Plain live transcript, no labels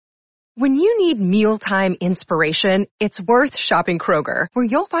When you need mealtime inspiration, it's worth shopping Kroger, where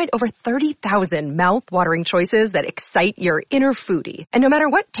you'll find over 30,000 mouth-watering choices that excite your inner foodie. And no matter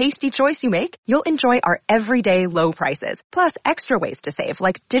what tasty choice you make, you'll enjoy our everyday low prices, plus extra ways to save,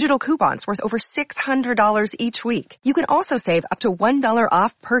 like digital coupons worth over $600 each week. You can also save up to $1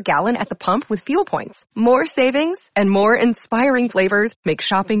 off per gallon at the pump with fuel points. More savings and more inspiring flavors make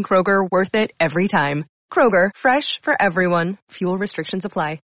shopping Kroger worth it every time. Kroger, fresh for everyone. Fuel restrictions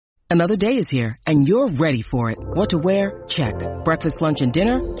apply. Another day is here, and you're ready for it. What to wear? Check. Breakfast, lunch, and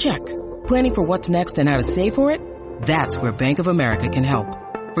dinner? Check. Planning for what's next and how to save for it? That's where Bank of America can help.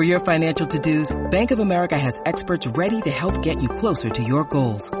 For your financial to-dos, Bank of America has experts ready to help get you closer to your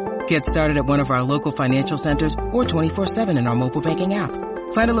goals. Get started at one of our local financial centers or 24/7 in our mobile banking app.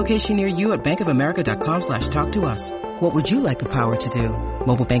 Find a location near you at bankofamerica.com/talktous. What would you like the power to do?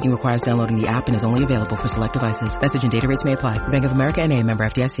 Mobile banking requires downloading the app and is only available for select devices. Message and data rates may apply. Bank of America N.A., member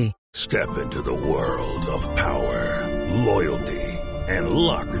FDIC. Step into the world of power, loyalty, and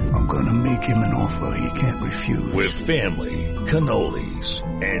luck. I'm gonna make him an offer he can't refuse. With family, cannolis,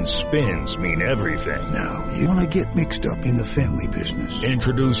 and spins mean everything. Now, you wanna get mixed up in the family business.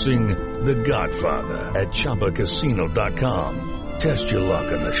 Introducing The Godfather at ChumbaCasino.com. Test your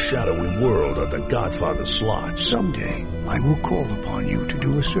luck in the shadowy world of The Godfather slot. Someday, I will call upon you to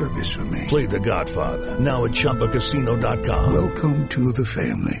do a service for me. Play The Godfather, now at ChumbaCasino.com. Welcome to the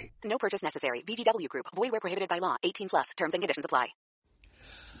family. No purchase necessary. VGW Group. Void where prohibited by law. 18 plus. Terms and conditions apply.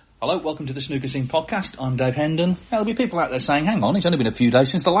 Hello, welcome to the Snooker Scene podcast. I'm Dave Hendon. Now, there'll be people out there saying, hang on, it's only been a few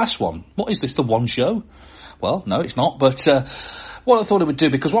days since the last one. What is this, the one show? Well, no, it's not, but what I thought I would do,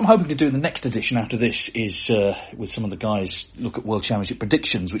 because what I'm hoping to do in the next edition after this is, with some of the guys, look at World Championship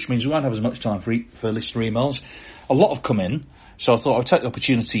predictions, which means we won't have as much time for listener emails. A lot have come in, so I thought I'd take the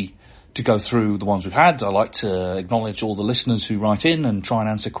opportunity to go through the ones we've had. I like to acknowledge all the listeners who write in and try and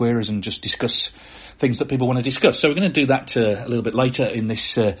answer queries and just discuss things that people want to discuss. So we're going to do that a little bit later in this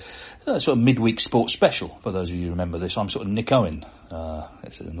sort of midweek sports special. For those of you who remember this, I'm sort of Nick Owen.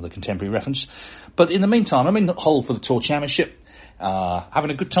 It's another contemporary reference. But in the meantime, I'm in Hull for the Tour Championship,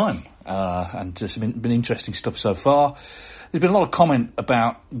 having a good time. And there's been interesting stuff so far. There's been a lot of comment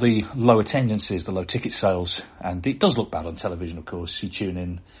about the low attendances, the low ticket sales, and it does look bad on television, of course. You tune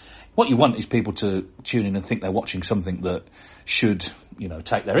in. What you want is people to tune in and think they're watching something that should,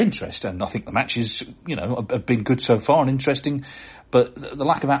 take their interest. And I think the matches, have been good so far and interesting. But the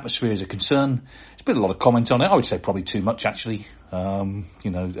lack of atmosphere is a concern. There's been a lot of comment on it. I would say probably too much, actually.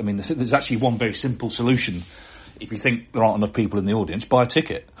 There's actually one very simple solution. If you think there aren't enough people in the audience, buy a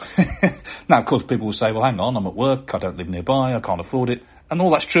ticket. Now, of course, people will say, well, hang on, I'm at work, I don't live nearby, I can't afford it. And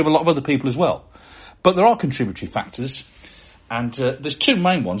all that's true of a lot of other people as well. But there are contributory factors. And there's two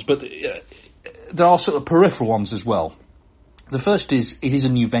main ones, but there are sort of peripheral ones as well. The first is, it is a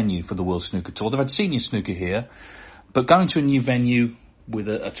new venue for the World Snooker Tour. They've had senior snooker here, but going to a new venue with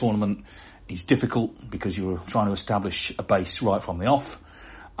a tournament is difficult because you're trying to establish a base right from the off.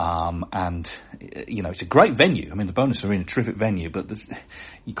 It's a great venue. I mean, the Bonus Arena, a terrific venue, but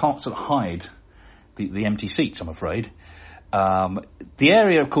you can't sort of hide the empty seats, I'm afraid. The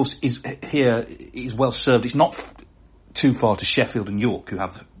area, of course, is well served. It's not too far to Sheffield and York, who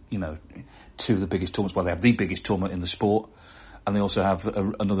have, two of the biggest tournaments. Well, they have the biggest tournament in the sport, and they also have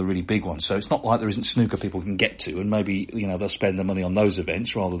another really big one. So it's not like there isn't snooker people can get to, and maybe, they'll spend their money on those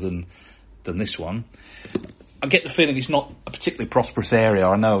events rather than this one. I get the feeling it's not a particularly prosperous area.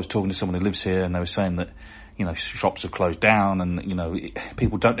 I know I was talking to someone who lives here, and they were saying that, shops have closed down, and,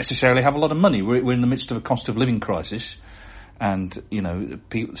 people don't necessarily have a lot of money. We're in the midst of a cost of living crisis, and,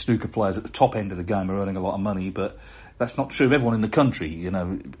 snooker players at the top end of the game are earning a lot of money, but that's not true of everyone in the country.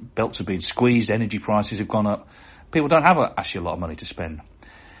 Belts have been squeezed, energy prices have gone up. People don't have actually a lot of money to spend.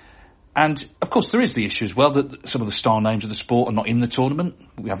 And, of course, there is the issue as well that some of the star names of the sport are not in the tournament.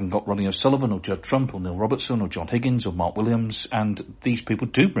 We haven't got Ronnie O'Sullivan or Judd Trump or Neil Robertson or John Higgins or Mark Williams, and these people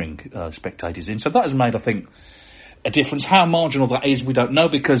do bring spectators in. So that has made, I think, a difference. How marginal that is, we don't know,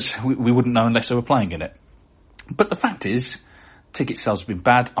 because we wouldn't know unless they were playing in it. But the fact is, ticket sales have been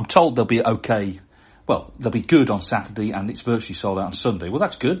bad. I'm told they'll be okay. Well, they'll be good on Saturday, and it's virtually sold out on Sunday. Well,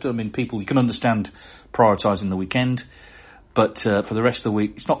 that's good. I mean, you can understand prioritising the weekend. But for the rest of the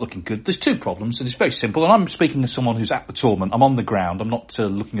week, it's not looking good. There's two problems, and it's very simple. And I'm speaking to someone who's at the tournament. I'm on the ground. I'm not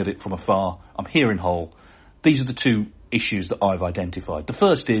looking at it from afar. I'm here in Hull. These are the two issues that I've identified. The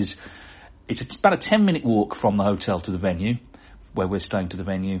first is, it's about a 10-minute walk from the hotel to the venue, where we're staying to the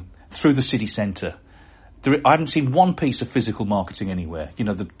venue, through the city centre. I haven't seen one piece of physical marketing anywhere.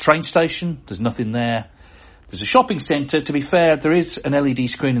 The train station, there's nothing there. There's a shopping centre. To be fair, there is an LED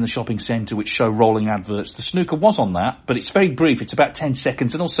screen in the shopping centre which show rolling adverts. The snooker was on that, but it's very brief. It's about 10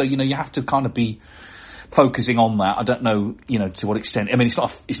 seconds. And also, you have to kind of be focusing on that. I don't know, to what extent. I mean, it's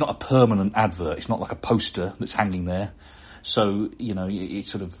not a permanent advert. It's not like a poster that's hanging there. So, you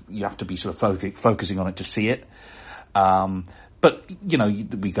have to be sort of focusing on it to see it. But,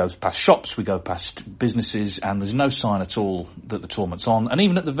 we go past shops, we go past businesses, and there's no sign at all that the tournament's on. And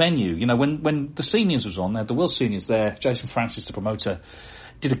even at the venue, when the seniors was on, they had the World Seniors there, Jason Francis, the promoter,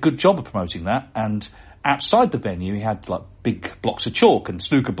 did a good job of promoting that. And outside the venue, he had like big blocks of chalk and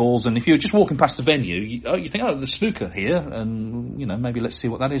snooker balls. And if you were just walking past the venue, you think, there's snooker here, and, maybe let's see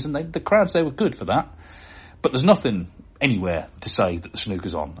what that is. And the crowds, they were good for that. But there's nothing anywhere to say that the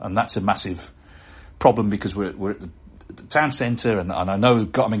snooker's on. And that's a massive problem because we're at the town centre, and I know,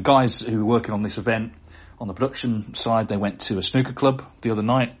 guys who were working on this event on the production side, they went to a snooker club the other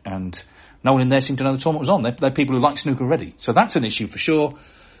night, and no one in there seemed to know the tournament was on. They're people who like snooker already, so that's an issue for sure.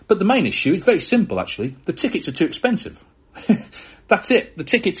 But the main issue is very simple, actually. The tickets are too expensive. That's it. The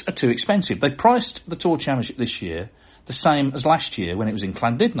tickets are too expensive. They priced the Tour Championship this year the same as last year when it was in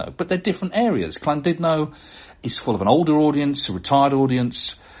Llandudno, but they're different areas. Llandudno is full of an older audience, a retired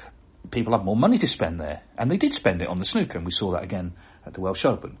audience. People have more money to spend there, and they did spend it on the snooker, and we saw that again at the Welsh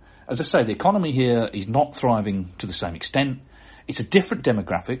Open. As I say, the economy here is not thriving to the same extent. It's a different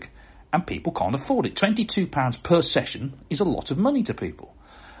demographic, and people can't afford it. £22 per session is a lot of money to people.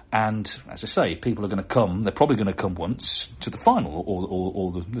 And as I say, people are going to come, they're probably going to come once to the final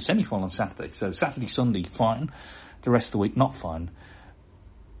or the semi-final on Saturday. So Saturday, Sunday, fine. The rest of the week, not fine.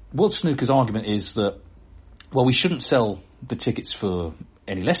 World Snooker's argument is that, well, we shouldn't sell the tickets for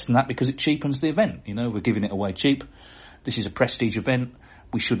any less than that because it cheapens the event. We're giving it away cheap. This is a prestige event.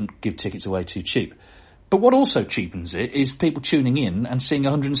 We shouldn't give tickets away too cheap. But what also cheapens it is people tuning in and seeing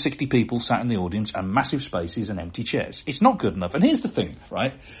 160 people sat in the audience and massive spaces and empty chairs. It's not good enough. And here's the thing,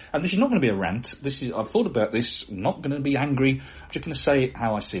 right? And this is not going to be a rant. I've thought about this. I'm not going to be angry. I'm just going to say it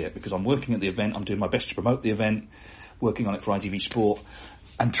how I see it because I'm working at the event. I'm doing my best to promote the event, working on it for ITV Sport,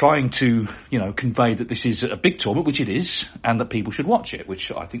 and trying to, convey that this is a big tournament, which it is, and that people should watch it,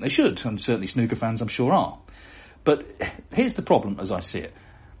 which I think they should, and certainly snooker fans I'm sure are. But here's the problem as I see it.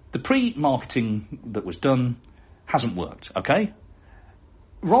 The pre-marketing that was done hasn't worked, okay?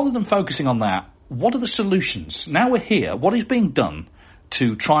 Rather than focusing on that, what are the solutions? Now we're here, what is being done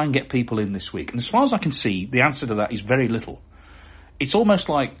to try and get people in this week? And as far as I can see, the answer to that is very little. It's almost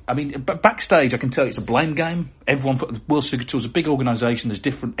like, backstage I can tell it's a blame game. Everyone, the World Snooker Tour is a big organisation, there's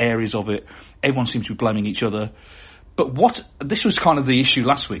different areas of it. Everyone seems to be blaming each other. But this was kind of the issue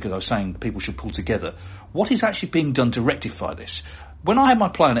last week, as I was saying, people should pull together. What is actually being done to rectify this? When I had my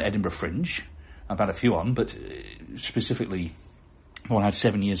play on at Edinburgh Fringe, I've had a few on, but specifically the one I had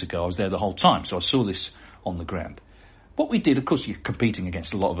 7 years ago, I was there the whole time, so I saw this on the ground. What we did, of course, you're competing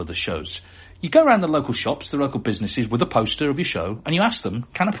against a lot of other shows. You go around the local shops, the local businesses with a poster of your show, and you ask them,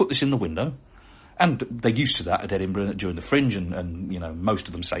 can I put this in the window? And they're used to that at Edinburgh during the Fringe, and most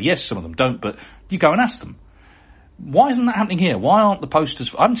of them say yes, some of them don't, but you go and ask them. Why isn't that happening here? Why aren't the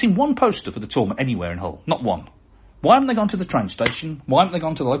posters... I haven't seen one poster for the tournament anywhere in Hull. Not one. Why haven't they gone to the train station? Why haven't they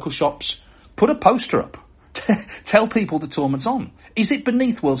gone to the local shops? Put a poster up. Tell people the tournament's on. Is it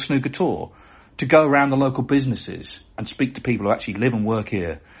beneath World Snooker Tour to go around the local businesses and speak to people who actually live and work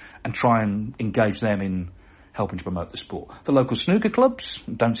here and try and engage them in helping to promote the sport? The local snooker clubs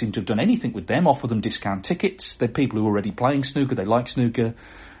don't seem to have done anything with them, offer them discount tickets. They're people who are already playing snooker, they like snooker.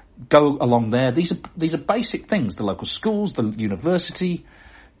 Go along there. These are basic things. The local schools, the university,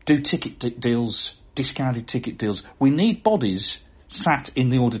 do ticket deals, discounted ticket deals. We need bodies sat in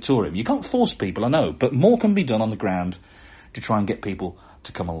the auditorium. You can't force people, I know, but more can be done on the ground to try and get people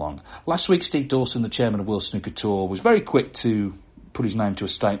to come along. Last week, Steve Dawson, the chairman of World Snooker Tour, was very quick to put his name to a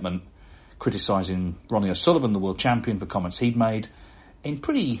statement criticising Ronnie O'Sullivan, the world champion, for comments he'd made in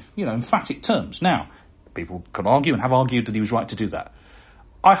pretty, emphatic terms. Now, people can argue and have argued that he was right to do that.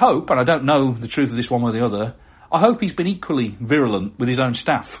 I hope, and I don't know the truth of this one way or the other, I hope he's been equally virulent with his own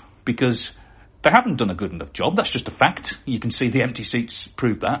staff, because they haven't done a good enough job. That's just a fact. You can see the empty seats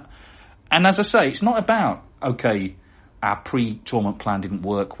prove that. And as I say, it's not about, okay, our pre-tournament plan didn't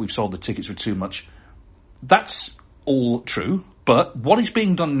work, we've sold the tickets for too much. That's all true, but what is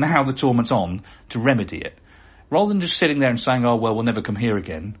being done now the tournament's on to remedy it? Rather than just sitting there and saying, oh, well, we'll never come here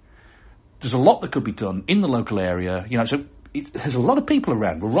again, there's a lot that could be done in the local area, so there's a lot of people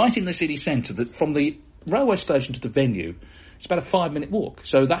around. We're right in the city centre. That from the railway station to the venue, it's about a 5-minute walk.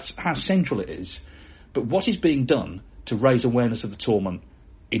 So that's how central it is. But what is being done to raise awareness of the tournament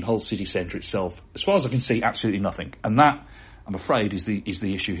in Hull city centre itself? As far as I can see, absolutely nothing. And that, I'm afraid, is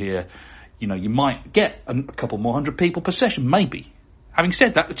the issue here. You know, you might get a couple more hundred people per session, maybe. Having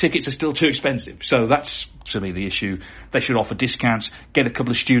said that, the tickets are still too expensive. So that's, to me, the issue. They should offer discounts, get a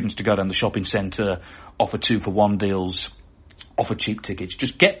couple of students to go down the shopping centre, offer 2-for-1 deals, offer cheap tickets.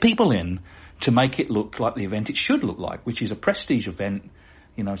 Just get people in to make it look like the event it should look like, which is a prestige event.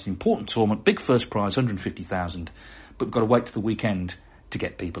 You know, it's an important tournament, big first prize, 150,000, but we've got to wait to the weekend to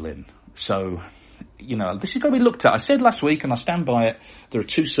get people in. So, you know, this is going to be looked at. I said last week, and I stand by it, there are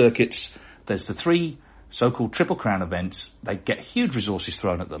 2 circuits. There's the 3 so-called Triple Crown events. They get huge resources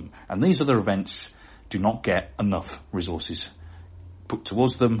thrown at them, and these other events do not get enough resources put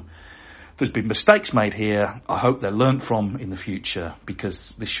towards them. There's been mistakes made here. I hope they're learnt from in the future,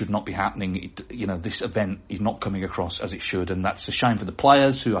 because this should not be happening. You know, this event is not coming across as it should, and that's a shame for the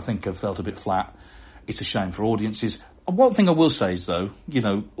players, who I think have felt a bit flat. It's a shame for audiences. One thing I will say is, though, you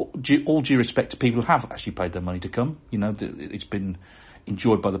know, all due respect to people who have actually paid their money to come. You know, it's been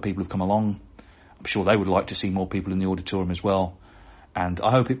enjoyed by the people who've come along. I'm sure they would like to see more people in the auditorium as well. And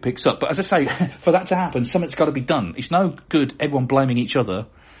I hope it picks up. But as I say, for that to happen, something's got to be done. It's no good everyone blaming each other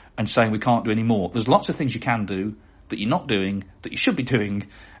and saying we can't do any more. There's lots of things you can do that you're not doing, that you should be doing,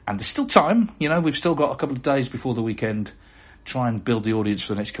 and there's still time. You know, we've still got a couple of days before the weekend. Try and build the audience for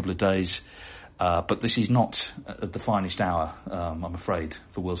the next couple of days. But this is not at the finest hour, I'm afraid,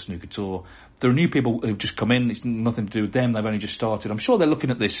 for World Snooker Tour. There are new people who've just come in. It's nothing to do with them. They've only just started. I'm sure they're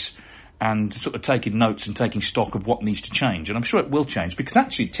looking at this and sort of taking notes and taking stock of what needs to change. And I'm sure it will change, because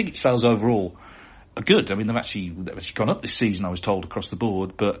actually ticket sales overall are good. I mean, they've actually gone up this season, I was told, across the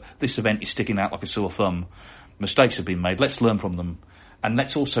board. But this event is sticking out like a sore thumb. Mistakes have been made. Let's learn from them. And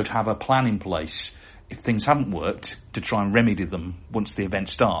let's also have a plan in place, if things haven't worked, to try and remedy them once the event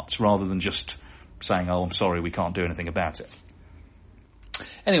starts, rather than just saying, "Oh, I'm sorry, we can't do anything about it."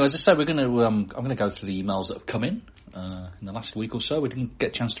 Anyway, as I say, I'm going to go through the emails that have come in the last week or so. We didn't get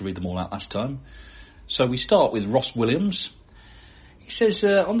a chance to read them all out last time. So we start with Ross Williams. He says,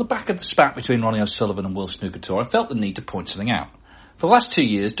 on the back of the spat between Ronnie O'Sullivan and World Snooker Tour, I felt the need to point something out. For the last 2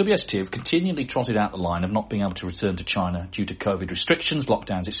 years, WST have continually trotted out the line of not being able to return to China due to COVID restrictions,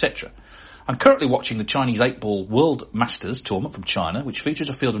 lockdowns, etc. I'm currently watching the Chinese 8-ball World Masters tournament from China, which features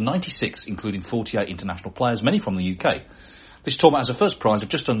a field of 96, including 48 international players, many from the UK. This tournament has a first prize of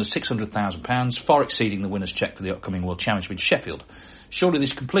just under £600,000, far exceeding the winner's cheque for the upcoming World Championship in Sheffield. Surely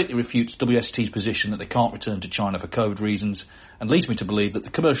this completely refutes WST's position that they can't return to China for COVID reasons, and leads me to believe that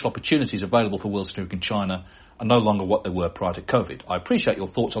the commercial opportunities available for World Snooker in China are no longer what they were prior to COVID. I appreciate your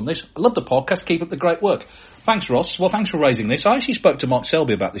thoughts on this. I love the podcast. Keep up the great work. Thanks, Ross. Well, thanks for raising this. I actually spoke to Mark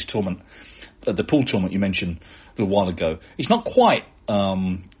Selby about this tournament, the pool tournament you mentioned a little while ago. It's not quite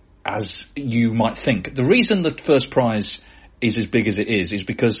as you might think. The reason the first prize is as big as it is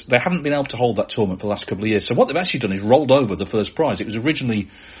because they haven't been able to hold that tournament for the last couple of years. So what they've actually done is rolled over the first prize. It was originally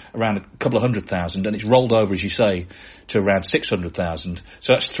around a couple of 100,000, and it's rolled over, as you say, to around 600,000.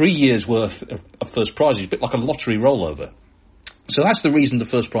 So that's 3 years' worth of first prizes, a bit like a lottery rollover. So that's the reason the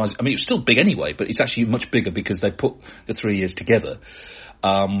first prize, I mean, it's still big anyway, but it's actually much bigger because they put the 3 years together.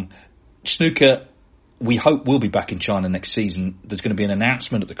 Snooker, we hope, will be back in China next season. There's going to be an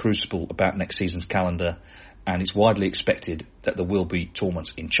announcement at the Crucible about next season's calendar, and it's widely expected that there will be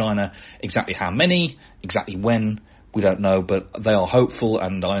tournaments in China. Exactly how many, exactly when, we don't know, but they are hopeful,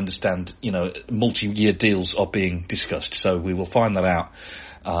 and I understand, multi-year deals are being discussed. So we will find that out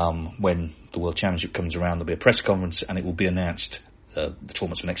when the World Championship comes around. There'll be a press conference, and it will be announced the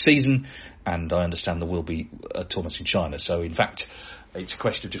tournaments for next season, and I understand there will be tournaments in China. So, in fact, it's a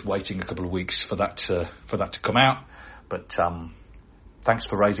question of just waiting a couple of weeks for that to come out. But thanks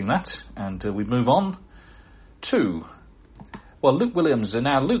for raising that, and we move on to, well, Luke Williams.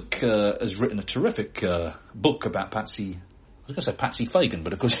 Now, Luke has written a terrific book about Patsy. I was going to say Patsy Fagan,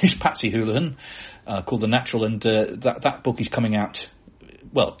 but of course it's Patsy Houlihan, called The Natural, and that book is coming out,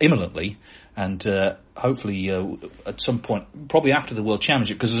 well, imminently, and hopefully at some point, probably after the World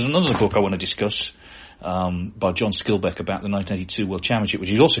Championship, because there's another book I want to discuss by John Skilbeck about the 1982 World Championship,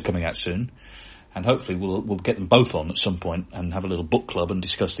 which is also coming out soon. And hopefully we'll get them both on at some point and have a little book club and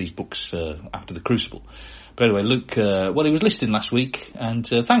discuss these books after the Crucible. But anyway, Luke, well, he was listening last week, and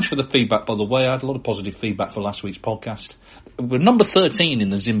thanks for the feedback, by the way. I had a lot of positive feedback for last week's podcast. We're number 13 in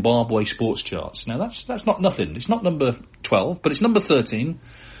the Zimbabwe sports charts. Now, that's not nothing. It's not number 12, but it's number 13.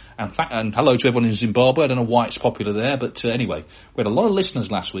 And hello to everyone in Zimbabwe. I don't know why it's popular there, but anyway, we had a lot of listeners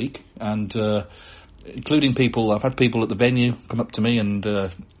last week, and including people, I've had people at the venue come up to me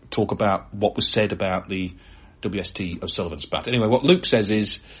and talk about what was said about the WST O'Sullivan spat. Anyway, what Luke says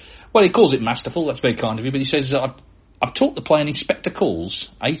is, well, he calls it masterful, that's very kind of you, but he says, I've taught the player Inspector Calls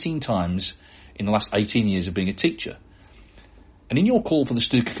 18 times in the last 18 years of being a teacher. And in your call for the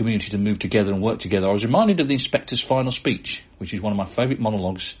snooker community to move together and work together, I was reminded of the Inspector's final speech, which is one of my favourite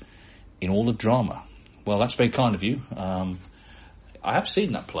monologues in all of drama. Well, that's very kind of you. I have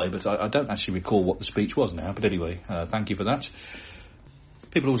seen that play, but I don't actually recall what the speech was now. But anyway, thank you for that.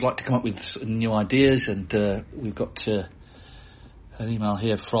 People always like to come up with new ideas, and we've got an email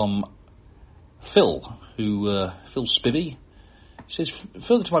here from Phil, Phil Spivey. Says,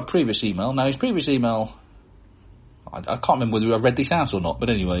 further to my previous email. Now, his previous email, I can't remember whether I read this out or not, but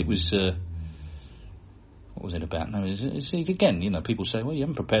anyway, it was, what was it about? No, it's again, people say, well, you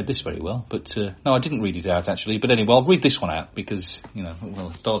haven't prepared this very well, but, no, I didn't read it out, actually, but anyway, I'll read this one out, because, well,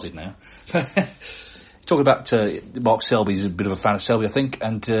 it started now. Talking about, Mark Selby, he's a bit of a fan of Selby, I think,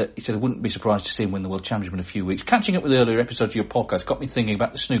 and, he said, I wouldn't be surprised to see him win the World Championship in a few weeks. Catching up with the earlier episodes of your podcast got me thinking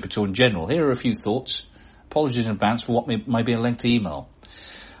about the snooker tour in general. Here are a few thoughts. Apologies in advance for what may be a lengthy email.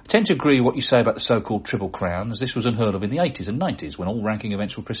 I tend to agree with what you say about the so-called Triple Crown, as this was unheard of in the 80s and 90s when all ranking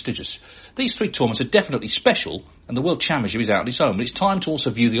events were prestigious. These three tournaments are definitely special, and the World Championship is out on its own, but it's time to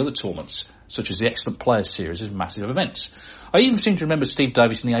also view the other tournaments, such as the Excellent Players Series, as massive events. I even seem to remember Steve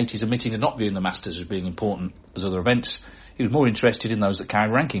Davis in the 80s admitting to not viewing the Masters as being important as other events. He was more interested in those that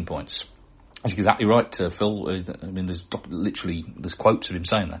carried ranking points. That's exactly right, Phil. I mean, there's quotes of him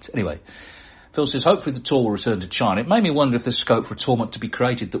saying that. Anyway, Phil says, hopefully the tour will return to China. It made me wonder if there's scope for a tournament to be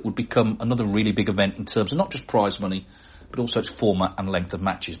created that would become another really big event in terms of not just prize money, but also its format and length of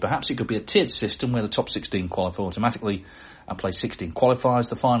matches. Perhaps it could be a tiered system where the top 16 qualify automatically and play 16 qualifiers.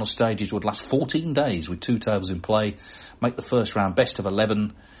 The final stages would last 14 days with 2 tables in play, make the first round best of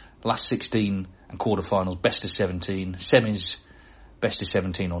 11, last 16 and quarterfinals best of 17, semis best of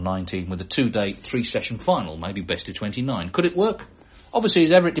 17 or 19 with a 2-day, 3-session final, maybe best of 29. Could it work? Obviously,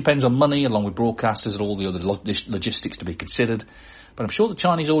 as ever, it depends on money, along with broadcasters and all the other logistics to be considered. But I'm sure the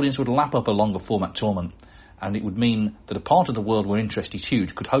Chinese audience would lap up a longer format tournament, and it would mean that a part of the world where interest is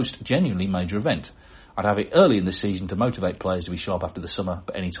huge could host a genuinely major event. I'd have it early in the season to motivate players to be sharp after the summer,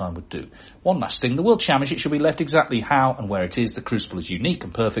 but any time would do. One last thing, the World Championship should be left exactly how and where it is. The Crucible is unique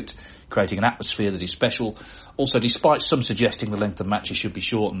and perfect, creating an atmosphere that is special. Also, despite some suggesting the length of matches should be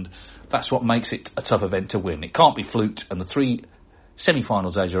shortened, that's what makes it a tough event to win. It can't be fluked, and the 3 semi-final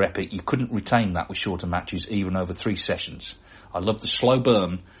days are epic. You couldn't retain that with shorter matches, even over 3 sessions. I love the slow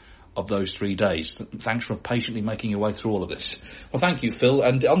burn of those 3 days. Thanks for patiently making your way through all of this. Well, thank you, Phil.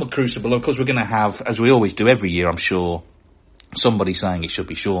 And on the Crucible, of course, we're going to have, as we always do every year, I'm sure, somebody saying it should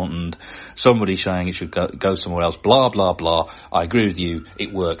be shortened, somebody saying it should go somewhere else, blah, blah, blah. I agree with you.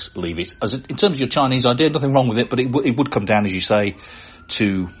 It works. Leave it. In terms of your Chinese idea, nothing wrong with it, but it would come down, as you say,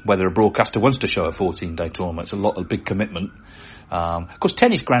 to whether a broadcaster wants to show a 14-day tournament. It's a big commitment. Of course,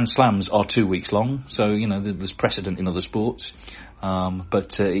 tennis Grand Slams are 2 weeks long, so, there's precedent in other sports.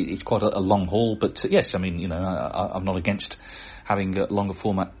 But it's quite a long haul. But yes, I mean, I'm not against having longer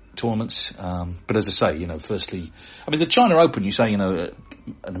format tournaments. But as I say, firstly, I mean, the China Open, you say,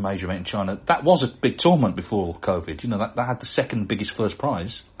 a major event in China, that was a big tournament before COVID. That had the second biggest first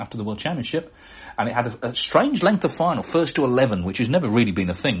prize after the World Championship. And it had a strange length of final, first to 11, which has never really been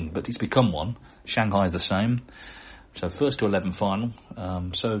a thing, but it's become one. Shanghai is the same. So first to 11 final.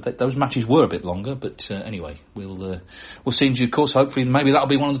 So those matches were a bit longer, but anyway, we'll see in due course. Hopefully, maybe that'll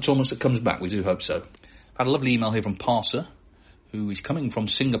be one of the tournaments that comes back. We do hope so. I've had a lovely email here from Parser, who is coming from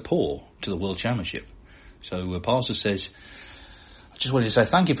Singapore to the World Championship. So Parser says, I just wanted to say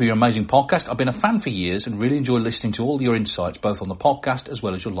thank you for your amazing podcast. I've been a fan for years and really enjoy listening to all your insights, both on the podcast as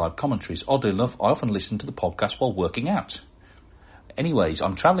well as your live commentaries. Oddly enough, I often listen to the podcast while working out. Anyways,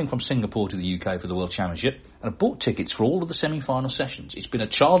 I'm travelling from Singapore to the UK for the World Championship and I've bought tickets for all of the semi-final sessions. It's been a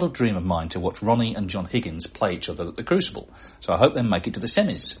childhood dream of mine to watch Ronnie and John Higgins play each other at the Crucible, so I hope they make it to the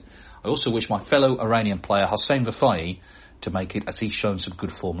semis. I also wish my fellow Iranian player Hossein Vafai to make it, as he's shown some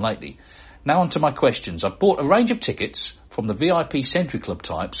good form lately. Now on to my questions. I've bought a range of tickets from the VIP Century Club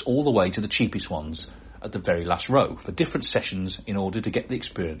types all the way to the cheapest ones at the very last row for different sessions in order to get to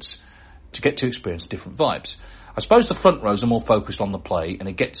experience different vibes. I suppose the front rows are more focused on the play and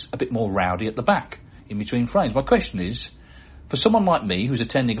it gets a bit more rowdy at the back in between frames. My question is, for someone like me who's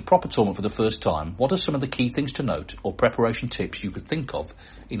attending a proper tournament for the first time, what are some of the key things to note or preparation tips you could think of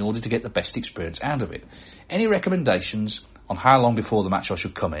in order to get the best experience out of it? Any recommendations on how long before the match I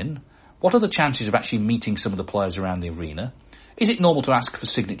should come in? What are the chances of actually meeting some of the players around the arena? Is it normal to ask for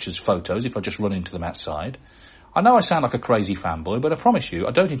signatures, photos, if I just run into them outside? I know I sound like a crazy fanboy, but I promise you,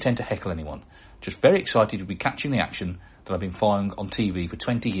 I don't intend to heckle anyone. Just very excited to be catching the action that I've been following on TV for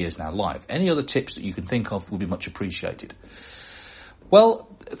 20 years now live. Any other tips that you can think of would be much appreciated. Well,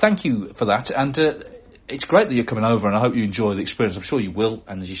 thank you for that, and it's great that you're coming over, and I hope you enjoy the experience. I'm sure you will,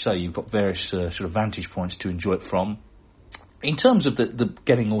 and as you say, you've got various sort of vantage points to enjoy it from. In terms of the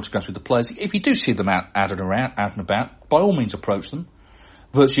getting autographs with the players, if you do see them out and about, by all means approach them.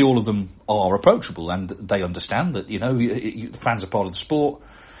 Virtually all of them are approachable, and they understand that, fans are part of the sport.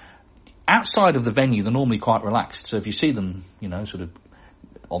 Outside of the venue, they're normally quite relaxed. So if you see them, sort of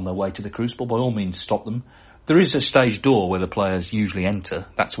on their way to the Crucible, by all means stop them. There is a stage door where the players usually enter.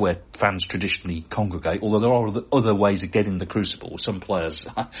 That's where fans traditionally congregate, although there are other ways of getting the Crucible. Some players,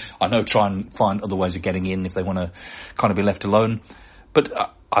 I know, try and find other ways of getting in if they want to kind of be left alone. But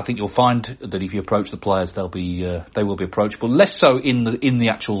I think you'll find that if you approach the players, they will be approachable. Less so in the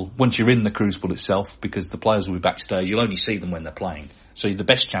actual, once you're in the Crucible itself, because the players will be backstage. You'll only see them when they're playing. So the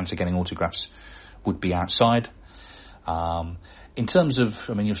best chance of getting autographs would be outside. In terms of,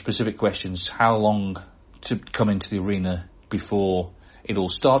 your specific questions, how long to come into the arena before it all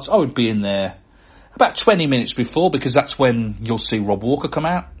starts? I would be in there about 20 minutes before, because that's when you'll see Rob Walker come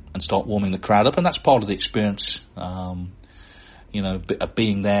out and start warming the crowd up, and that's part of the experience,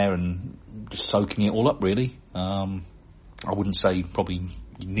 being there and just soaking it all up, really. I wouldn't say probably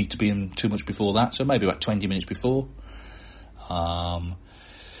you need to be in too much before that, so maybe about 20 minutes before.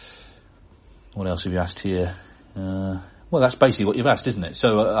 What else have you asked here? Well, that's basically what you've asked, isn't it?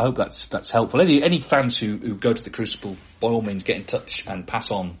 So I hope that's helpful. Any fans who go to the Crucible, by all means, get in touch and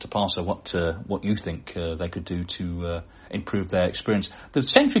pass on to Parser what you think they could do to improve their experience. The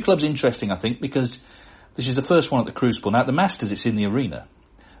Century Club's interesting, I think, because this is the first one at the Crucible. Now, at the Masters, it's in the arena,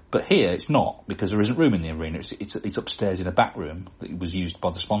 but here it's not, because there isn't room in the arena. It's upstairs in a back room that was used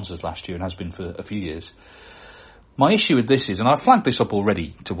by the sponsors last year and has been for a few years. My issue with this is, and I've flagged this up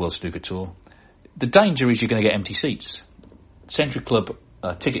already to World Snooker Tour, the danger is you're going to get empty seats. Century Club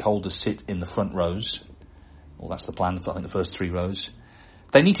ticket holders sit in the front rows. Well, that's the plan, I think, the first 3 rows.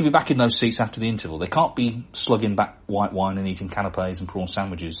 They need to be back in those seats after the interval. They can't be slugging back white wine and eating canapes and prawn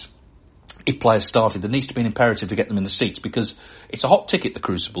sandwiches. If players started, there needs to be an imperative to get them in the seats, because it's a hot ticket, the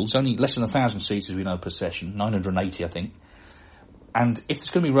Crucible. It's only less than 1,000 seats, as we know, per session, 980, I think. And if there's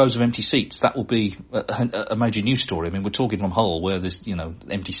going to be rows of empty seats, that will be a major news story. We're talking from Hull, where there's,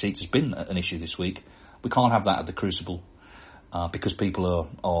 empty seats has been an issue this week. We can't have that at the Crucible. Because people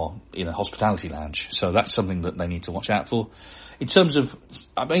are in a hospitality lounge. So that's something that they need to watch out for. In terms of,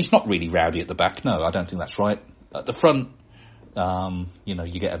 it's not really rowdy at the back. No, I don't think that's right. At the front,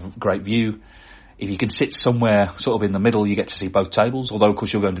 you get a great view. If you can sit somewhere sort of in the middle, you get to see both tables. Although, of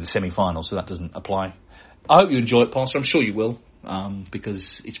course, you're going to the semi-final, so that doesn't apply. I hope you enjoy it, Pastor. I'm sure you will,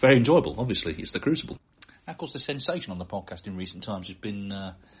 because it's very enjoyable, obviously. It's the Crucible. Now, of course, the sensation on the podcast in recent times has been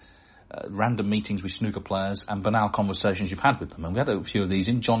random meetings with snooker players and banal conversations you've had with them. And we had a few of these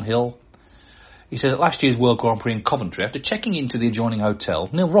in. John Hill, he said, at last year's World Grand Prix in Coventry, after checking into the adjoining hotel,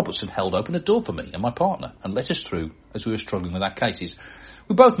 Neil Robertson held open a door for me and my partner and let us through as we were struggling with our cases.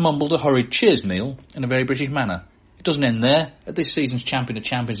 We both mumbled a hurried cheers, Neil, in a very British manner. It doesn't end there. At this season's Champion of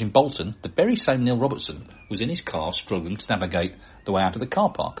Champions in Bolton, the very same Neil Robertson was in his car struggling to navigate the way out of the car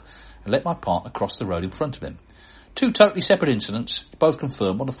park and let my partner cross the road in front of him. 2 totally separate incidents, both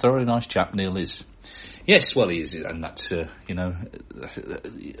confirm what a thoroughly nice chap Neil is. Yes, well, he is, and that's,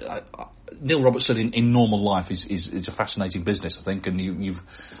 Neil Robertson in normal life is a fascinating business, I think, and you've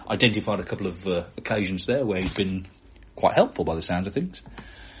identified a couple of occasions there where he's been quite helpful by the sounds of things.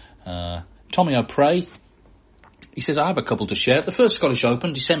 Tommy O'Prey, he says, I have a couple to share. At the first Scottish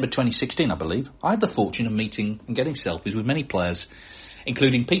Open, December 2016, I believe, I had the fortune of meeting and getting selfies with many players,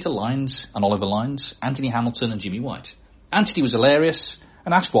 including Peter Lyons and Oliver Lyons, Anthony Hamilton and Jimmy White. Anthony was hilarious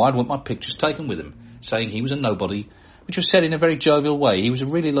and asked why I'd want my pictures taken with him, saying he was a nobody, which was said in a very jovial way. He was a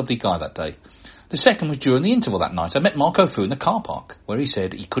really lovely guy that day. The second was during the interval that night. I met Marco Fu in the car park, where he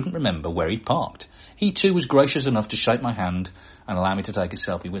said he couldn't remember where he'd parked. He too was gracious enough to shake my hand and allow me to take a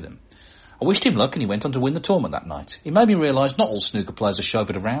selfie with him. I wished him luck and he went on to win the tournament that night. It made me realise not all snooker players are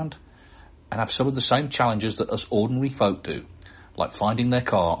chauffeured around and have some of the same challenges that us ordinary folk do, like finding their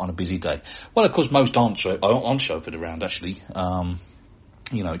car on a busy day. Well, of course, most aren't chauffeured around, actually.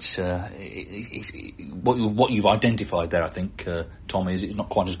 It's what you've identified there, I think, Tom, is it's not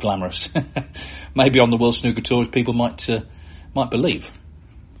quite as glamorous. Maybe on the World Snooker Tour as people might believe.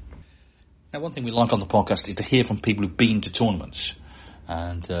 Now, one thing we like on the podcast is to hear from people who've been to tournaments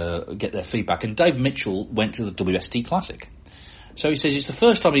and get their feedback. And Dave Mitchell went to the WST Classic. So he says, it's the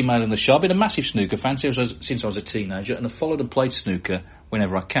first time emailing the show. I've been a massive snooker fan since I was a teenager and have followed and played snooker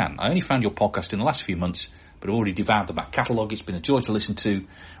whenever I can. I only found your podcast in the last few months, but I've already devoured the back catalogue. It's been a joy to listen to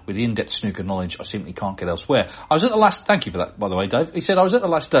with the in-depth snooker knowledge I simply can't get elsewhere. I was at the last, thank you for that, by the way, Dave. He said, I was at the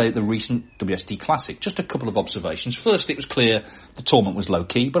last day at the recent WST Classic. Just a couple of observations. First, it was clear the tournament was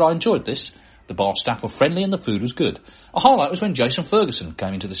low-key, but I enjoyed this. The bar staff were friendly and the food was good. A highlight was when Jason Ferguson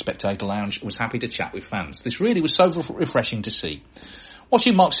came into the spectator lounge and was happy to chat with fans. This really was so refreshing to see.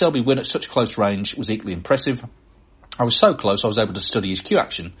 Watching Mark Selby win at such close range was equally impressive. I was so close I was able to study his cue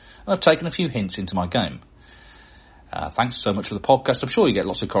action, and I've taken a few hints into my game. Thanks so much for the podcast. I'm sure you get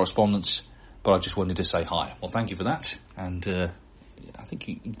lots of correspondence, but I just wanted to say hi. Well, thank you for that. And I think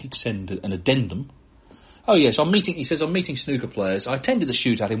you did send an addendum. Oh yes, he says, I'm meeting snooker players. I attended the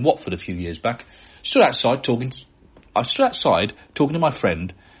shootout in Watford a few years back. Stood outside talking to my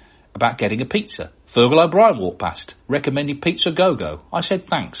friend about getting a pizza. Fergal O'Brien walked past, recommended Pizza Go-Go. I said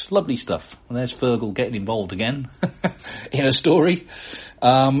thanks, lovely stuff. And there's Fergal getting involved again in a story.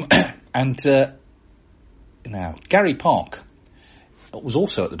 Now, Gary Park was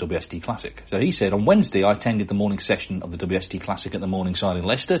also at the WST Classic. So he said, on Wednesday I attended the morning session of the WST Classic at the Morningside in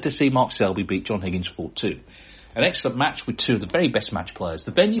Leicester to see Mark Selby beat John Higgins 4-2. An excellent match with two of the very best match players.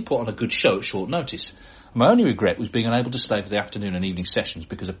 The venue put on a good show at short notice. My only regret was being unable to stay for the afternoon and evening sessions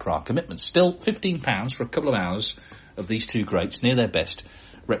because of prior commitments. Still, £15 for a couple of hours of these two greats near their best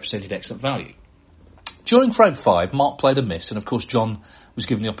represented excellent value. During frame 5, Mark played a miss, and of course John was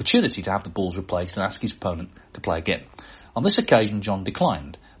given the opportunity to have the balls replaced and ask his opponent to play again. On this occasion, John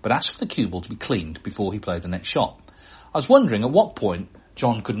declined, but asked for the cue ball to be cleaned before he played the next shot. I was wondering at what point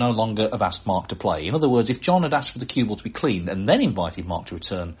John could no longer have asked Mark to play. In other words, if John had asked for the cue ball to be cleaned and then invited Mark to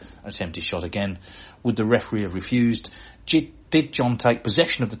return and attempt his shot again, would the referee have refused? Did John take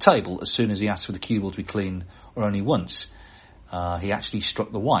possession of the table as soon as he asked for the cue ball to be cleaned, or only once he actually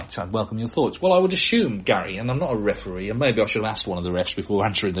struck the white? I'd welcome your thoughts. Well, I would assume, Gary, and I'm not a referee, and maybe I should have asked one of the refs before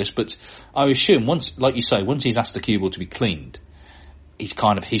answering this, but I assume once, like you say, once he's asked the cue ball to be cleaned, it's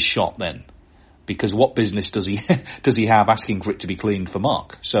kind of his shot then. Because what business does he have asking for it to be cleaned for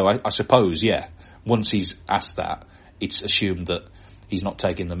Mark? So I suppose, yeah, once he's asked that, it's assumed that he's not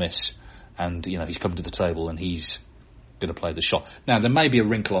taking the miss, and he's come to the table and he's going to play the shot. Now there may be a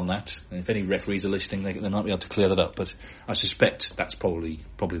wrinkle on that, and if any referees are listening, they might be able to clear that up. But I suspect that's probably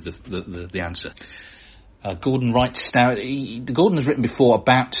the answer. Gordon writes now. Gordon has written before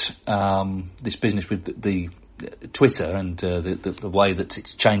about this business with the Twitter and the way that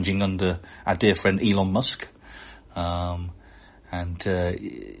it's changing under our dear friend Elon Musk.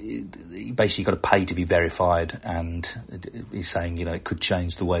 He basically got to pay to be verified, and he's saying, it could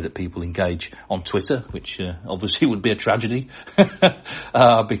change the way that people engage on Twitter, which obviously would be a tragedy,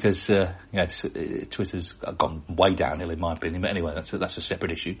 because Twitter's gone way downhill in my opinion. But anyway, that's a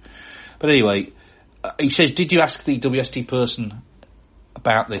separate issue. But anyway, he says, did you ask the WST person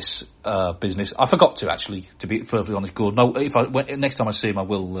about this business? I forgot to, actually, to be perfectly honest, Gordon. Next time I see him, I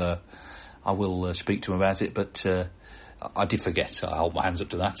will speak to him about it, but I did forget. I hold my hands up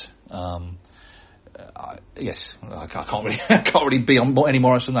to that. Yes, I can't really be on any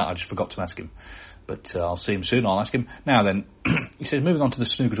more else than that. I just forgot to ask him, but I'll see him soon. I'll ask him now. Then he says, moving on to the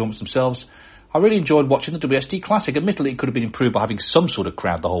snooker tournaments themselves, I really enjoyed watching the WST Classic. Admittedly, it could have been improved by having some sort of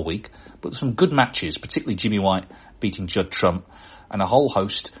crowd the whole week, but some good matches, particularly Jimmy White beating Judd Trump, and a whole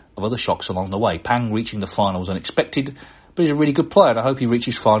host of other shocks along the way. Pang reaching the final was unexpected, but he's a really good player, and I hope he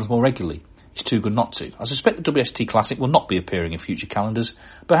reaches finals more regularly. He's too good not to. I suspect the WST Classic will not be appearing in future calendars,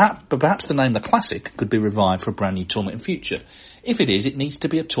 but perhaps the name The Classic could be revived for a brand new tournament in future. If it is, it needs to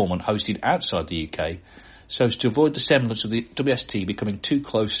be a tournament hosted outside the UK, so as to avoid the semblance of the WST becoming too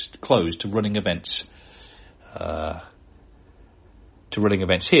closed to running events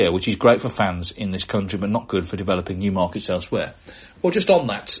here, which is great for fans in this country, but not good for developing new markets elsewhere. Well, just on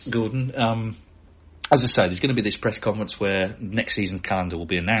that, Gordon, as I say, there's going to be this press conference where next season's calendar will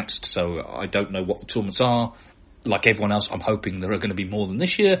be announced, so I don't know what the tournaments are. Like everyone else, I'm hoping there are going to be more than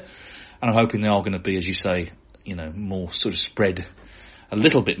this year, and I'm hoping they are going to be, as you say, more sort of spread, a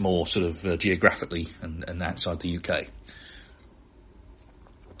little bit more sort of geographically and outside the UK.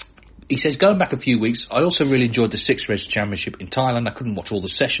 He says, going back a few weeks, I also really enjoyed the Six Reds Championship in Thailand. I couldn't watch all the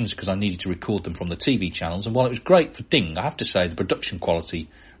sessions because I needed to record them from the TV channels. And while it was great for Ding, I have to say the production quality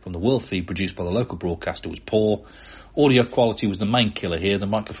from the world feed produced by the local broadcaster was poor. Audio quality was the main killer here. The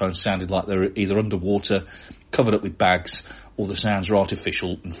microphones sounded like they were either underwater, covered up with bags, or the sounds were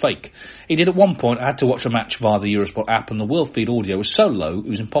artificial and fake. He did at one point, I had to watch a match via the Eurosport app, and the world feed audio was so low it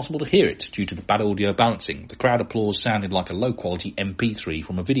was impossible to hear it due to the bad audio balancing. The crowd applause sounded like a low quality MP3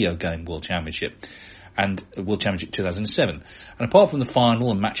 from a video game World Championship, and World Championship 2007. And apart from the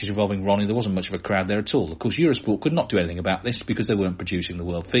final and matches involving Ronnie, there wasn't much of a crowd there at all. Of course, Eurosport could not do anything about this because they weren't producing the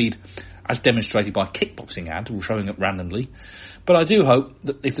world feed, as demonstrated by a kickboxing ad showing up randomly. But I do hope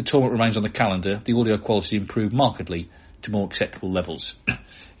that if the tournament remains on the calendar, the audio quality improve markedly to more acceptable levels.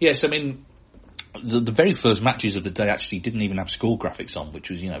 Yes, I mean, the very first matches of the day actually didn't even have score graphics on, which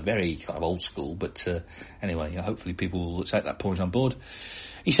was, very kind of old school. But anyway, hopefully people will take that point on board.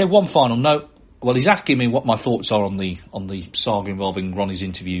 He said one final note. Well, he's asking me what my thoughts are on the saga involving Ronnie's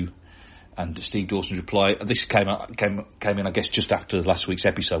interview and Steve Dawson's reply. This came in, I guess, just after last week's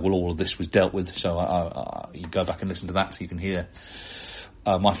episode. Well, all of this was dealt with, so you go back and listen to that so you can hear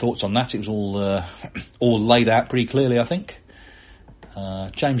my thoughts on that. It was all laid out pretty clearly, I think.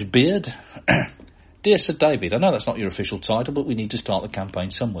 James Beard. Dear Sir David, I know that's not your official title, but we need to start the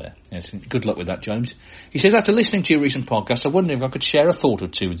campaign somewhere. Yes, good luck with that, James. He says, after listening to your recent podcast, I wonder if I could share a thought or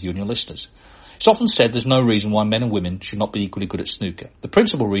two with you and your listeners. It's often said there's no reason why men and women should not be equally good at snooker. The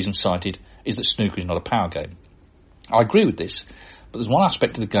principal reason cited is that snooker is not a power game. I agree with this, but there's one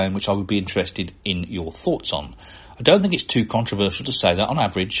aspect of the game which I would be interested in your thoughts on. I don't think it's too controversial to say that, on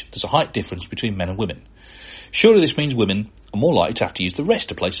average, there's a height difference between men and women. Surely this means women are more likely to have to use the rest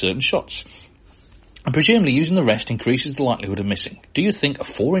to play certain shots. And presumably using the rest increases the likelihood of missing. Do you think a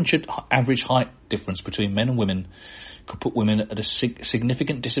 4-inch average height difference between men and women could put women at a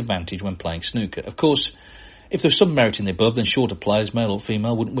significant disadvantage when playing snooker? Of course, if there's some merit in the above, then shorter players, male or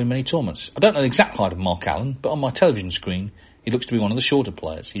female, wouldn't win many tournaments. I don't know the exact height of Mark Allen, but on my television screen, he looks to be one of the shorter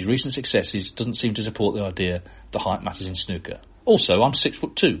players. His recent successes doesn't seem to support the idea that height matters in snooker. Also, I'm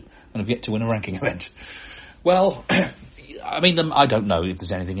 6'2" and have yet to win a ranking event. Well, I don't know if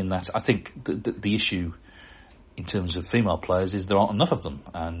there's anything in that. I think the issue in terms of female players is there aren't enough of them.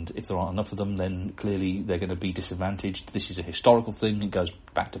 And if there aren't enough of them, then clearly they're going to be disadvantaged. This is a historical thing. It goes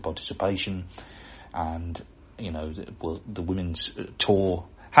back to participation. And, the women's tour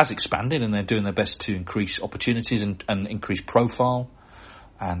has expanded and they're doing their best to increase opportunities and increase profile.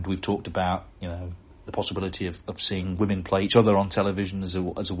 And we've talked about, the possibility of seeing women play each other on television as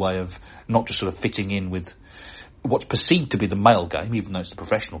a way of not just sort of fitting in with what's perceived to be the male game, even though it's the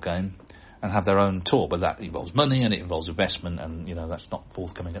professional game, and have their own tour. But that involves money and it involves investment, and that's not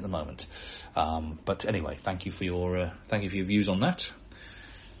forthcoming at the moment. But anyway, thank you for your views on that.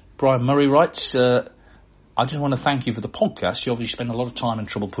 Brian Murray writes, I just want to thank you for the podcast. You obviously spend a lot of time and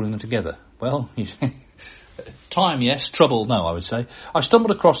trouble putting them together. Well, time, yes. Trouble, no, I would say. I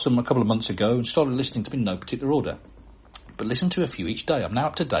stumbled across them a couple of months ago and started listening to them in no particular order, but listen to a few each day. I'm now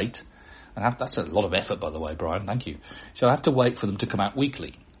up to date. And that's a lot of effort, by the way, Brian. Thank you. So I have to wait for them to come out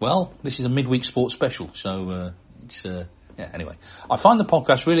weekly. Well, this is a midweek sports special, so anyway. I find the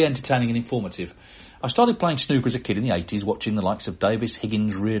podcast really entertaining and informative. I started playing snooker as a kid in the 80s, watching the likes of Davis,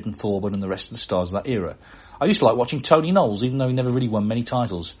 Higgins, Reardon, Thorburn and the rest of the stars of that era. I used to like watching Tony Knowles, even though he never really won many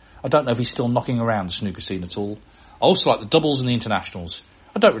titles. I don't know if he's still knocking around the snooker scene at all. I also like the doubles and the internationals.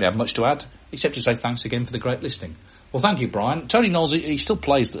 I don't really have much to add, except to say thanks again for the great listening. Well, thank you, Brian. Tony Knowles, he still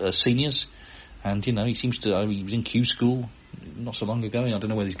plays seniors, and, he seems to, he was in Q School not so long ago. I don't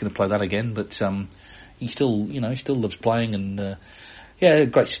know whether he's going to play that again, but he still loves playing, and, a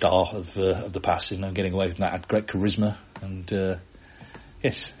great star of the past, getting away from that, had great charisma, and,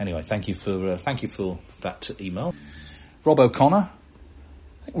 yes, anyway, thank you for that email. Rob O'Connor.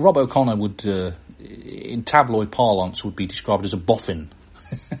 I think Rob O'Connor would, in tabloid parlance, would be described as a boffin.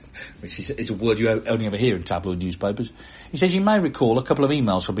 Which is a word you only ever hear in tabloid newspapers. He says, you may recall a couple of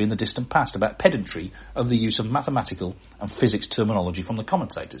emails from me in the distant past about pedantry of the use of mathematical and physics terminology from the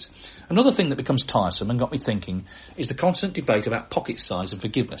commentators. Another thing that becomes tiresome and got me thinking is the constant debate about pocket size and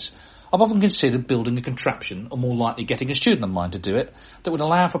forgiveness. I've often considered building a contraption, or more likely getting a student of mine to do it, that would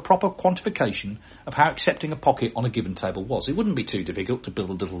allow for proper quantification of how accepting a pocket on a given table was. It wouldn't be too difficult to build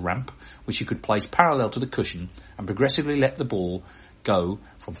a little ramp, which you could place parallel to the cushion and progressively let the ball go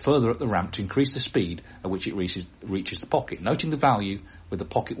from further up the ramp to increase the speed at which it reaches the pocket, noting the value where the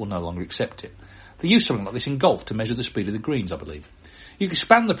pocket will no longer accept it. They use something like this in golf to measure the speed of the greens, I believe. You can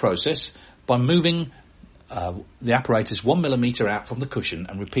expand the process by moving the apparatus 1 millimetre out from the cushion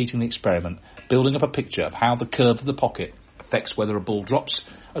and repeating the experiment, building up a picture of how the curve of the pocket affects whether a ball drops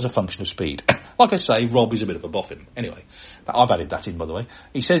as a function of speed. Like I say, Rob is a bit of a boffin. Anyway, I've added that in, by the way.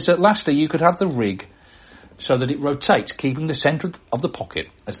 He says that lastly, you could have the rig so that it rotates, keeping the centre of the pocket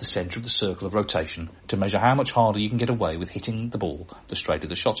as the centre of the circle of rotation to measure how much harder you can get away with hitting the ball the straighter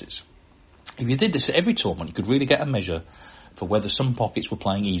the shot is. If you did this at every tournament, you could really get a measure for whether some pockets were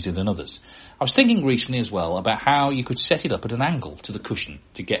playing easier than others. I was thinking recently as well about how you could set it up at an angle to the cushion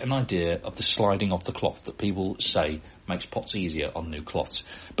to get an idea of the sliding off the cloth that people say makes pots easier on new cloths.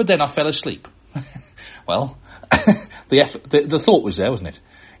 But then I fell asleep. Well, the thought was there, wasn't it?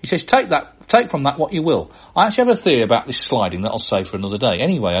 He says, take from that what you will. I actually have a theory about this sliding that I'll save for another day.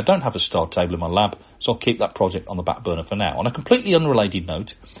 Anyway, I don't have a star table in my lab, so I'll keep that project on the back burner for now. On a completely unrelated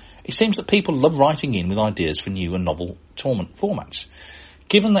note, it seems that people love writing in with ideas for new and novel tournament formats.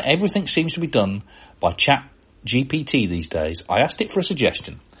 given that everything seems to be done by chat GPT these days, I asked it for a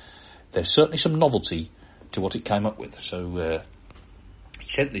suggestion. There's certainly some novelty to what it came up with. So he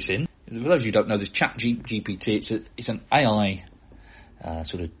sent this in. For those of you who don't know, this chat GPT, it's an AI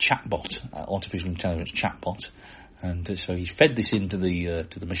sort of chatbot, artificial intelligence chatbot. And so he fed this into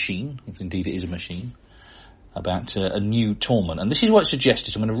the machine, if indeed it is a machine, about a new tournament. And this is what it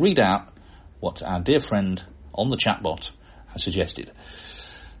suggested. So I'm going to read out what our dear friend on the chatbot has suggested.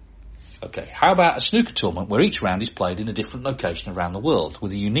 Okay, how about a snooker tournament where each round is played in a different location around the world,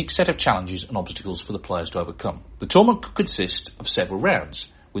 with a unique set of challenges and obstacles for the players to overcome? The tournament could consist of several rounds,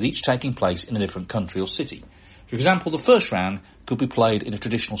 with each taking place in a different country or city. For example, the first round could be played in a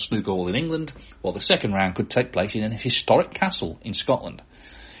traditional snooker hall in England, while the second round could take place in a historic castle in Scotland.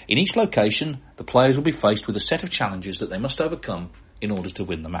 In each location, the players will be faced with a set of challenges that they must overcome in order to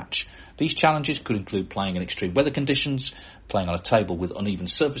win the match. These challenges could include playing in extreme weather conditions, playing on a table with uneven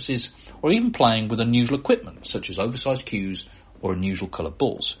surfaces, or even playing with unusual equipment, such as oversized cues or unusual coloured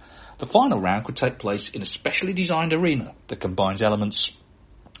balls. The final round could take place in a specially designed arena that combines elements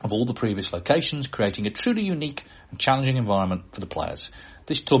of all the previous locations, creating a truly unique and challenging environment for the players.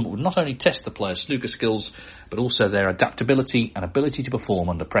 This tournament would not only test the players' snooker skills, but also their adaptability and ability to perform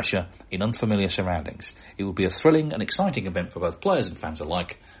under pressure in unfamiliar surroundings. It will be a thrilling and exciting event for both players and fans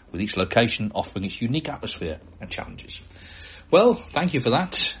alike, with each location offering its unique atmosphere and challenges. Well, thank you for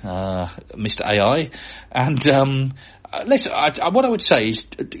that, Mr. AI. And what I would say is,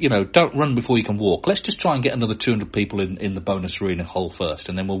 don't run before you can walk. Let's just try and get another 200 people in the bonus arena hole first,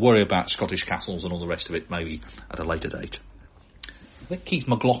 and then we'll worry about Scottish castles and all the rest of it maybe at a later date. I think Keith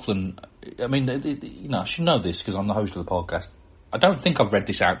McLaughlin, I should know this because I'm the host of the podcast. I don't think I've read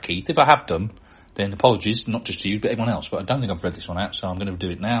this out, Keith. If I have done, then apologies, not just to you, but everyone else. But I don't think I've read this one out, so I'm going to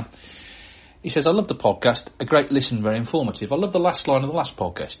do it now. He says, I love the podcast. A great listen, very informative. I love the last line of the last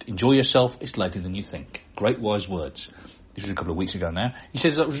podcast. Enjoy yourself. It's later than you think. Great wise words. This was a couple of weeks ago now. He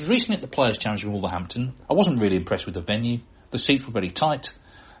says, I was recently at the Players' Challenge in Wolverhampton. I wasn't really impressed with the venue. The seats were very tight.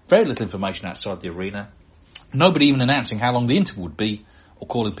 Very little information outside the arena. Nobody even announcing how long the interval would be or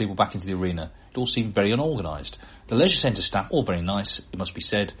calling people back into the arena. It all seemed very unorganised. The leisure centre staff, all very nice, it must be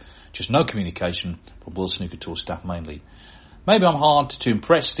said. Just no communication from World Snooker Tour staff mainly. Maybe I'm hard to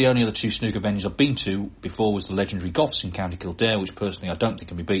impress. The only other two snooker venues I've been to before was the legendary Goffs in County Kildare, which personally I don't think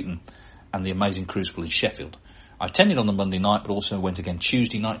can be beaten, and the amazing Crucible in Sheffield. I attended on the Monday night, but also went again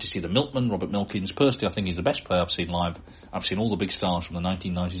Tuesday night to see the Milkman, Robert Milkins. Personally, I think he's the best player I've seen live. I've seen all the big stars from the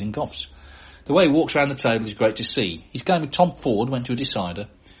 1990s in Goffs. The way he walks around the table is great to see. His game with Tom Ford went to a decider.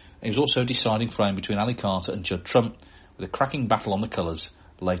 He was also a deciding frame between Ali Carter and Judd Trump, with a cracking battle on the colours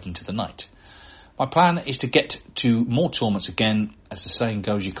late into the night. My plan is to get to more tournaments again. As the saying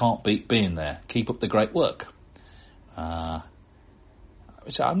goes, you can't beat being there. Keep up the great work. So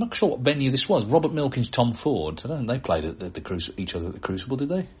I'm not sure what venue this was. Robert Milkins, Tom Ford. I don't think they played at each other at the Crucible, did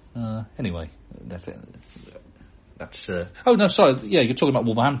they? Anyway, that's. Oh no, sorry. Yeah, you're talking about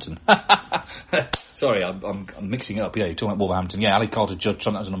Wolverhampton. Sorry, I'm mixing it up. Yeah, you're talking about Wolverhampton. Yeah, Ali Carter, Judd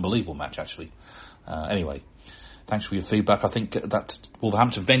Trump. That was an unbelievable match, actually. Anyway, thanks for your feedback. I think that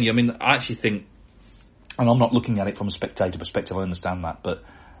Wolverhampton venue. I mean, I actually think, and I'm not looking at it from a spectator perspective. I understand that, but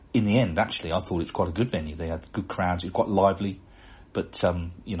in the end, actually, I thought it was quite a good venue. They had good crowds. It was quite lively. But,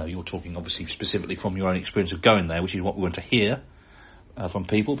 you're talking obviously specifically from your own experience of going there, which is what we want to hear from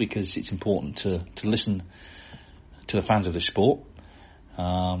people, because it's important to listen to the fans of this sport.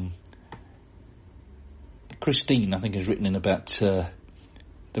 Christine, I think, has written in about the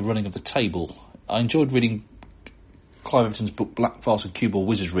running of the table. I enjoyed reading Clive Everton's book Black Files and Cue Ball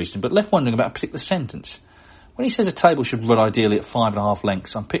Wizards recently, but left wondering about a particular sentence. When he says a table should run ideally at 5.5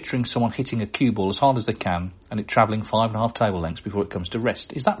 lengths, I'm picturing someone hitting a cue ball as hard as they can and it travelling 5.5 table lengths before it comes to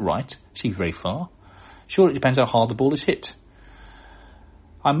rest. Is that right? Is he very far? Sure, it depends how hard the ball is hit.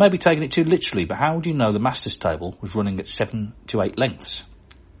 I may be taking it too literally, but how would you know the Masters table was running at 7 to 8 lengths?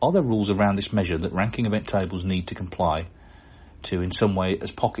 Are there rules around this measure that ranking event tables need to comply to in some way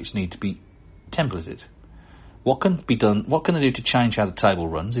as pockets need to be templated? What can be done? What can I do to change how the table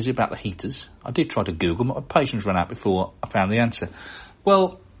runs? Is it about the heaters? I did try to Google, but my patience ran out before I found the answer.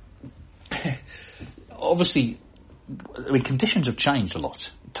 Well, obviously, I mean, conditions have changed a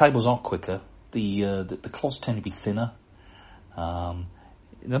lot. Tables are quicker. The cloths tend to be thinner.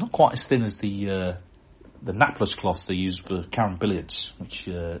 They're not quite as thin as the napless cloths they use for Karen billiards, which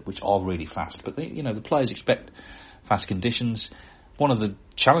are really fast. But the players expect fast conditions. One of the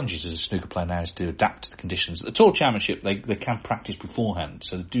challenges as a snooker player now is to adapt to the conditions. At the Tour Championship, they can practice beforehand,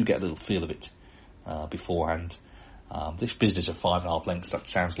 so they do get a little feel of it beforehand. This business of 5.5 lengths, that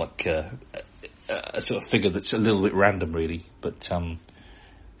sounds like a sort of figure that's a little bit random, really. But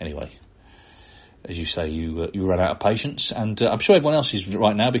anyway, as you say, you ran out of patience, and I'm sure everyone else is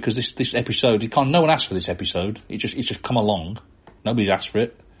right now, because this episode, no one asked for this episode. It's just come along. Nobody's asked for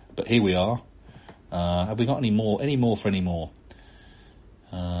it, but here we are. Have we got any more for any more?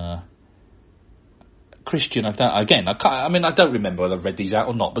 Christian, I don't remember whether I've read these out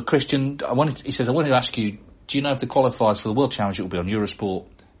or not, but Christian, he says, I wanted to ask you, do you know if the qualifiers for the World Championship will be on Eurosport?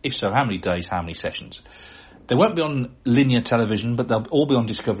 If so, how many days, how many sessions? They won't be on linear television, but they'll all be on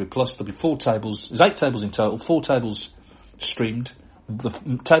Discovery Plus. There'll be 4 tables. There's 8 tables in total, 4 tables streamed. The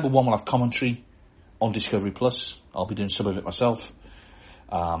table 1 will have commentary on Discovery Plus. I'll be doing some of it myself.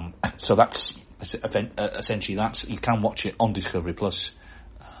 So that's essentially that. You can watch it on Discovery Plus.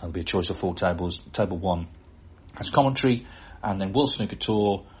 There'll be a choice of 4 tables. Table 1 has commentary, and then World Snooker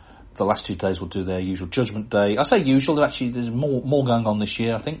Tour, the last 2 days will do their usual Judgment Day. I say usual, there's more going on this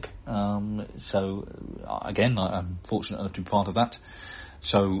year, I think. So, again, I'm fortunate enough to be part of that.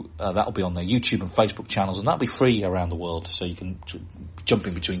 So, that'll be on their YouTube and Facebook channels, and that'll be free around the world, so you can jump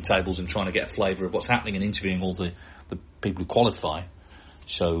in between tables and trying to get a flavour of what's happening and interviewing all the people who qualify.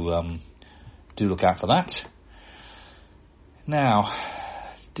 So, do look out for that. Now,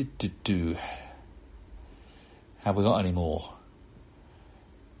 have we got any more?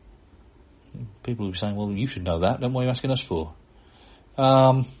 People who are saying, well, you should know that, then what are you asking us for?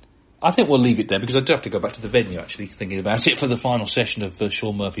 I think we'll leave it there, because I do have to go back to the venue, actually, thinking about it for the final session of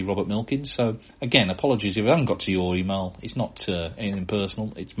Sean Murphy, Robert Milkins. So, again, apologies if I haven't got to your email. It's not anything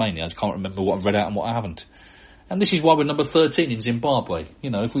personal. It's mainly I just can't remember what I've read out and what I haven't. And this is why we're number 13 in Zimbabwe. You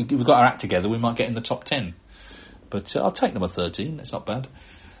know, if we've got our act together, we might get in the top 10. But I'll take number 13. That's not bad.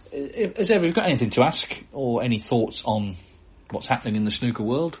 Has ever got anything to ask, or any thoughts on what's happening in the snooker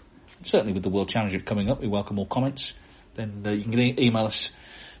world? Certainly with the World Championship coming up, we welcome all comments. Then you can email us,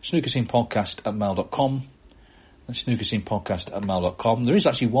 snookerscenepodcast@mail.com. That's snookerscenepodcast@mail.com. There is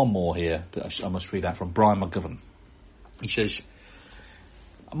actually one more here that I must read out from Brian McGovern. He says,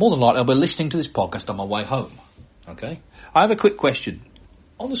 more than likely I'll be listening to this podcast on my way home. Okay? I have a quick question.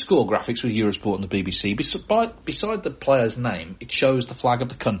 On the score graphics with Eurosport and the BBC, beside the player's name, it shows the flag of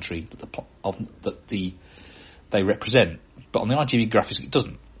the country that they represent. But on the ITV graphics, it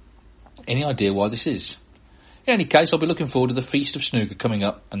doesn't. Any idea why this is? In any case, I'll be looking forward to the Feast of Snooker coming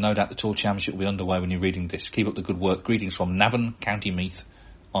up, and no doubt the Tour Championship will be underway when you're reading this. Keep up the good work. Greetings from Navan, County Meath,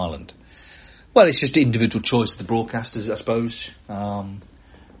 Ireland. Well, it's just individual choice of the broadcasters, I suppose.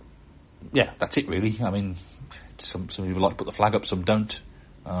 Yeah, that's it really. I mean, some people like to put the flag up, some don't.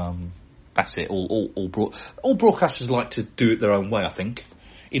 That's it. All broadcasters like to do it their own way, I think,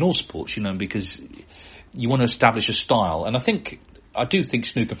 in all sports, because you want to establish a style, and I do think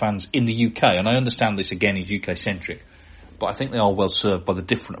snooker fans in the UK, and I understand this again is UK centric, but I think they are well served by the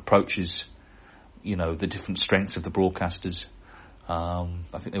different approaches, the different strengths of the broadcasters. I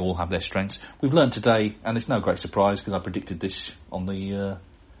think they all have their strengths. We've learned today, and it's no great surprise because I predicted this on the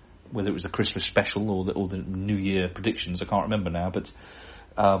whether it was the Christmas special or the New Year predictions, I can't remember now, but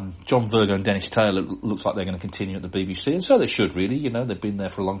John Virgo and Dennis Taylor looks like they're going to continue at the BBC, and so they should really. They've been there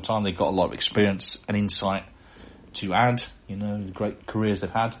for a long time. They've got a lot of experience and insight to add, the great careers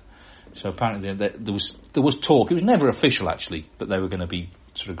they've had. So apparently there was talk. It was never official, actually, that they were going to be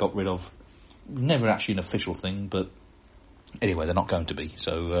sort of got rid of. Never actually an official thing, but anyway, they're not going to be.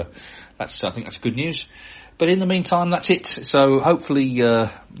 So I think that's good news. But in the meantime, that's it. So hopefully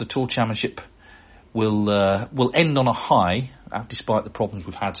the Tour Championship will end on a high, despite the problems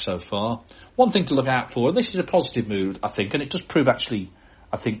we've had so far. One thing to look out for, and this is a positive mood, I think, and it does prove actually,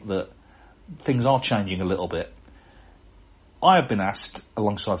 I think, that things are changing a little bit. I have been asked,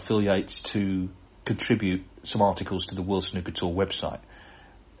 alongside Phil Yates, to contribute some articles to the World Snooker Tour website.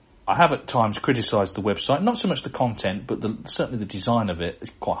 I have at times criticised the website, not so much the content, but certainly the design of it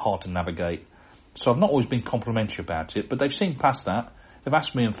is quite hard to navigate. So I've not always been complimentary about it, but they've seen past that. They've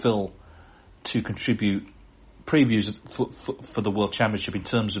asked me and Phil to contribute previews for the World Championship in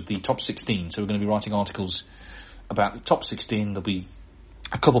terms of the top 16. So we're going to be writing articles about the top 16. There'll be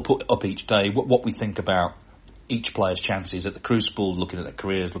a couple put up each day, what we think about each player's chances at the Crucible, looking at their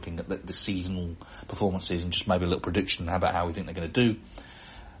careers, looking at the seasonal performances, and just maybe a little prediction about how we think they're going to do.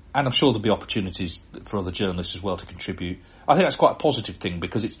 And I'm sure there'll be opportunities for other journalists as well to contribute. I think that's quite a positive thing,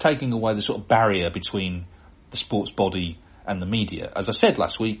 because it's taking away the sort of barrier between the sports body and the media. As I said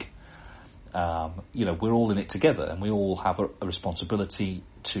last week, we're all in it together, and we all have a responsibility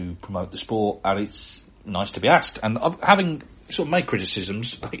to promote the sport, and it's nice to be asked. And having sort of made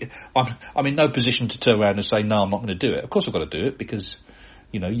criticisms, I'm in no position to turn around and say, no, I'm not going to do it. Of course I've got to do it, because,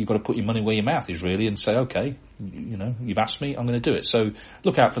 you've got to put your money where your mouth is, really, and say, okay, you've asked me, I'm going to do it. So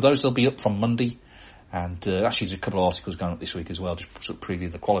look out for those. They'll be up from Monday. And actually there's a couple of articles going up this week as well, just sort of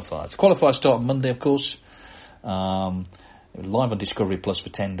preview the qualifiers. The qualifiers start on Monday, of course. Live on Discovery Plus for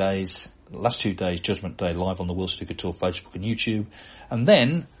 10 days. The last 2 days, Judgment Day, live on the World Snooker Tour Facebook and YouTube. And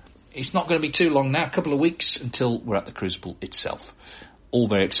then it's not going to be too long now, a couple of weeks, until we're at the Crucible itself. All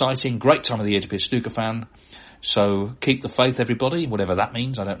very exciting. Great time of the year to be a snooker fan. So keep the faith, everybody, whatever that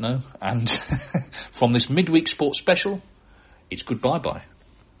means, I don't know. And from this midweek sports special, it's goodbye-bye.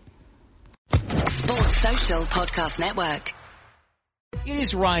 Sports Social Podcast Network. It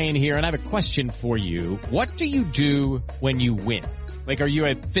is Ryan here, and I have a question for you. What do you do when you win? Like, are you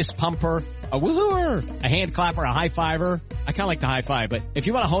a fist pumper, a woohooer, a hand clapper, a high fiver? I kind of like the high five, but if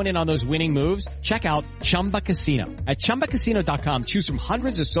you want to hone in on those winning moves, check out Chumba Casino. At ChumbaCasino.com, choose from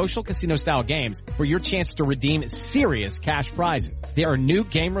hundreds of social casino-style games for your chance to redeem serious cash prizes. There are new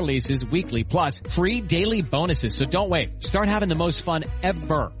game releases weekly, plus free daily bonuses, so don't wait. Start having the most fun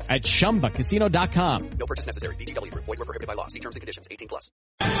ever at ChumbaCasino.com. No purchase necessary. VGW. Void where prohibited by law. See terms and conditions. 18+.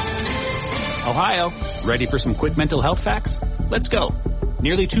 Ohio, ready for some quick mental health facts? Let's go.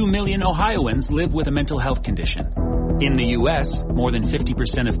 Nearly 2 million Ohioans live with a mental health condition. In the U.S., more than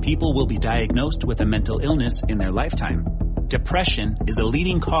 50% of people will be diagnosed with a mental illness in their lifetime. Depression is the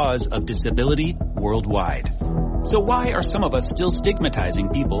leading cause of disability worldwide. So why are some of us still stigmatizing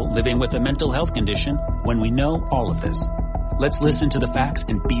people living with a mental health condition when we know all of this? Let's listen to the facts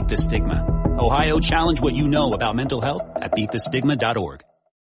and beat the stigma. Ohio, challenge what you know about mental health at beatthestigma.org.